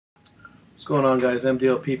What's going on, guys?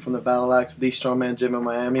 MDLP from the Battle Axe, the Strongman Gym in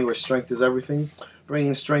Miami, where strength is everything.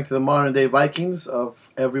 Bringing strength to the modern-day Vikings of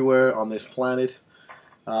everywhere on this planet.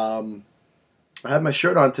 I have my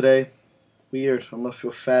shirt on today. Weird. I must feel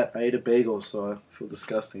fat. I ate a bagel, so I feel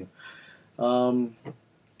disgusting. Sweet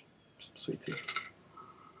tea.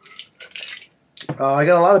 I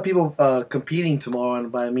got a lot of people competing tomorrow,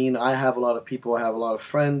 and by I mean I have a lot of people. I have a lot of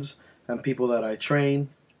friends and people that I train.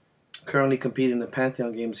 Currently competing in the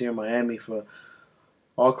Pantheon Games here in Miami for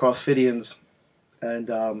all CrossFitians, and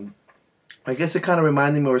I guess it kind of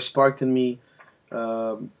reminded me or sparked in me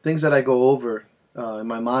things that I go over in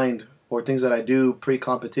my mind, or things that I do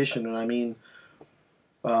pre-competition. And I mean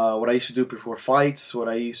what I used to do before fights, what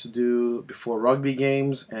I used to do before rugby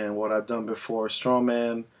games, and what I've done before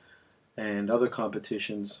strongman and other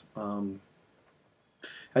competitions, and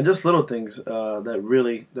just little things that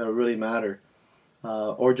really matter.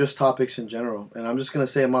 Or just topics in general. And I'm just going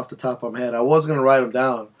to say them off the top of my head. I was going to write them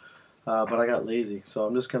down, but I got lazy, so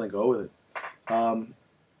I'm just going to go with it.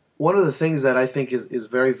 One of the things that I think is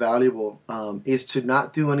very valuable is to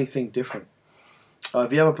not do anything different.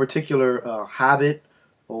 If you have a particular habit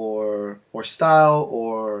or style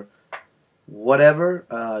or whatever,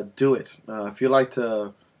 do it. If you like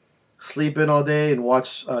to sleep in all day and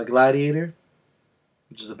watch Gladiator,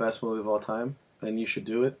 which is the best movie of all time, then you should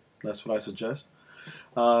do it. That's what I suggest.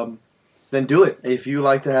 Then do it. If you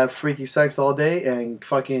like to have freaky sex all day and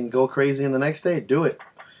fucking go crazy in the next day, do it.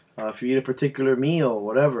 If you eat a particular meal,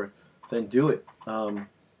 whatever, then do it.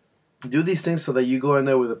 Do these things so that you go in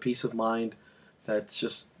there with a peace of mind that's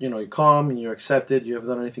just, you're calm and you're accepted. You haven't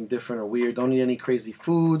done anything different or weird. Don't eat any crazy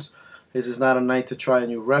foods. This is not a night to try a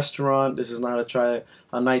new restaurant. This is not a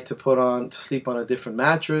night to sleep on a different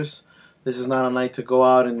mattress. This is not a night to go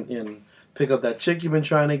out and pick up that chick you've been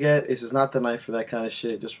trying to get. This is not the night for that kind of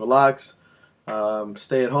shit. Just relax.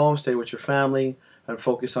 Stay at home. Stay with your family. And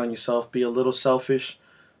focus on yourself. Be a little selfish.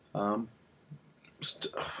 I'll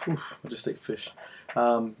just take fish.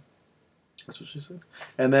 That's what she said.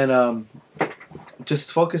 And then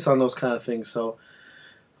just focus on those kind of things. So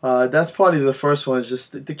that's probably the first one, is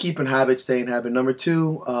just to keep in habit, stay in habit. Number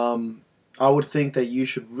two, I would think that you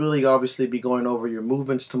should really obviously be going over your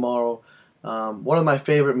movements tomorrow. One of my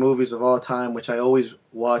favorite movies of all time, which I always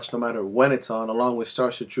watch no matter when it's on, along with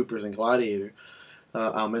Starship Troopers and Gladiator,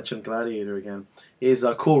 I'll mention Gladiator again, is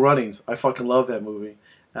Cool Runnings. I fucking love that movie.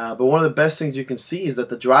 But one of the best things you can see is that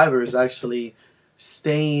the driver is actually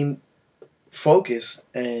staying focused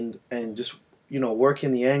and just,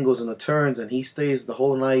 working the angles and the turns, and he stays the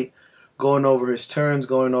whole night going over his turns,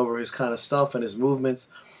 going over his kind of stuff and his movements.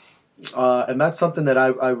 And that's something that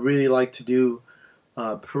I really like to do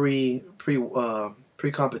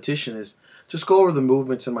pre-competition, is just go over the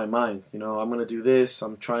movements in my mind. I'm going to do this.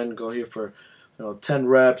 I'm trying to go here for 10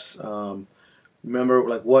 reps. Remember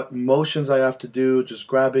like what motions I have to do. Just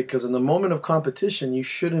grab it, because in the moment of competition you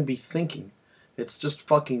shouldn't be thinking. It's just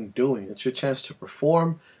fucking doing. It's your chance to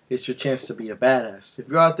perform. It's your chance to be a badass. If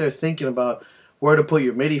you're out there thinking about where to put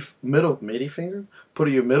your middle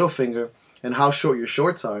finger and how short your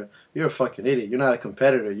shorts are, you're a fucking idiot. You're not a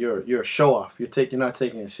competitor. You're a show-off. You're not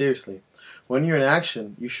taking it seriously. When you're in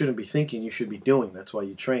action, you shouldn't be thinking. You should be doing. That's why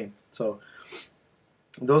you train. So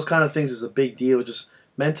those kind of things is a big deal. Just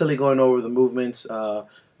mentally going over the movements.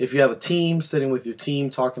 If you have a team, sitting with your team,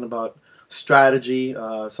 talking about strategy,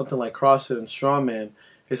 something like CrossFit and Strongman,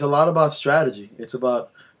 it's a lot about strategy. It's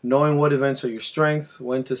about knowing what events are your strength,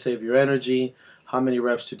 when to save your energy, how many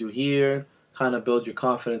reps to do here, kind of build your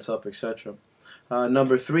confidence up, etc.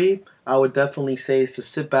 Number three, I would definitely say, is to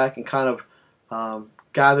sit back and kind of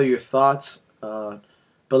gather your thoughts,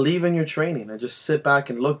 believe in your training, and just sit back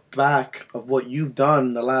and look back of what you've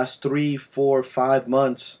done the last 3, 4, 5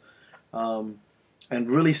 months, and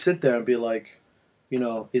really sit there and be like,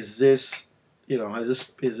 is this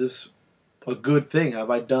a good thing? Have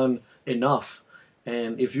I done enough?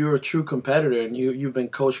 And if you're a true competitor and you've been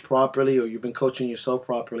coached properly, or you've been coaching yourself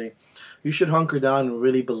properly, you should hunker down and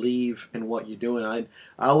really believe in what you're doing.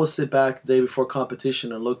 I will sit back the day before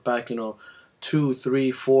competition and look back, 2,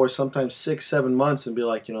 3, 4, sometimes 6, 7 months, and be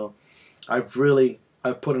like, I've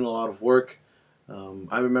put in a lot of work.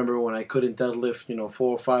 I remember when I couldn't deadlift, 4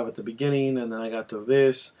 or 5 at the beginning, and then I got to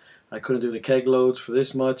this. I couldn't do the keg loads for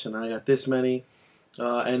this much, and I got this many.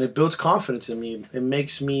 And it builds confidence in me. It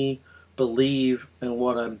makes me believe in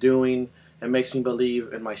what I'm doing. It makes me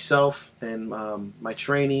believe in myself and my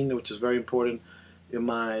training, which is very important, in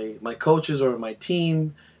my coaches or in my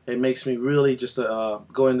team. It makes me really just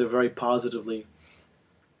go in there very positively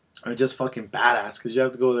and just fucking badass, because you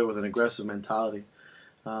have to go there with an aggressive mentality.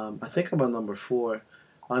 I think I'm on number 4.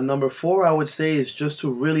 Number four, I would say, is just to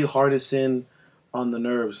really harness in on the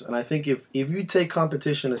nerves. And I think if you take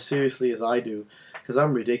competition as seriously as I do, because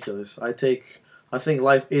I'm ridiculous, I think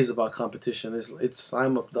life is about competition. I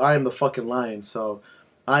am the fucking lion, so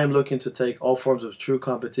I am looking to take all forms of true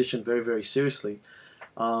competition very, very seriously.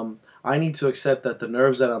 I need to accept that the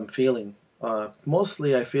nerves that I'm feeling,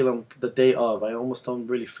 mostly I feel them the day of. I almost don't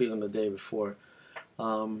really feel them the day before.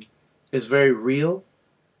 Um, is very real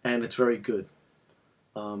and it's very good.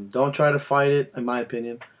 Don't try to fight it, in my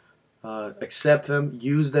opinion. Accept them,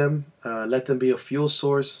 use them, let them be a fuel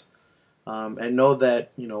source, and know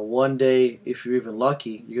that one day, if you're even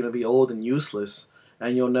lucky, you're gonna be old and useless,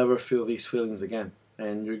 and you'll never feel these feelings again.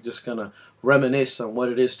 And you're just gonna reminisce on what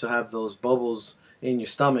it is to have those bubbles in your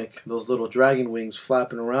stomach, those little dragon wings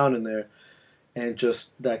flapping around in there, and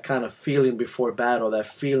just that kind of feeling before battle, that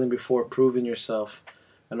feeling before proving yourself,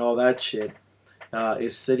 and all that shit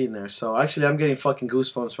is sitting there. So actually, I'm getting fucking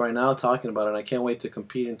goosebumps right now talking about it. And I can't wait to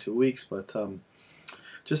compete in 2 weeks. But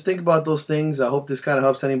just think about those things. I hope this kind of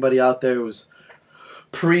helps anybody out there who's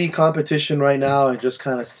pre-competition right now and just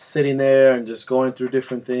kind of sitting there and just going through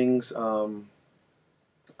different things.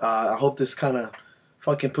 I hope this kind of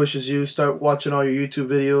fucking pushes you. Start watching all your YouTube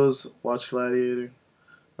videos. Watch Gladiator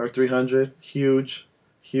or 300. Huge,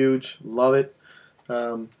 huge. Love it.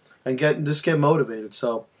 And get motivated.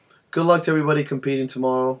 So good luck to everybody competing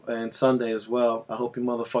tomorrow and Sunday as well. I hope you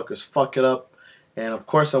motherfuckers fuck it up. And of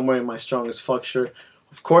course I'm wearing my strongest fuck shirt.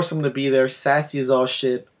 Of course I'm going to be there, sassy as all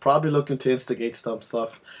shit. Probably looking to instigate some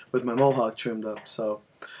stuff with my mohawk trimmed up. So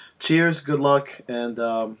cheers, good luck, and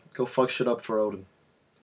go fuck shit up for Odin.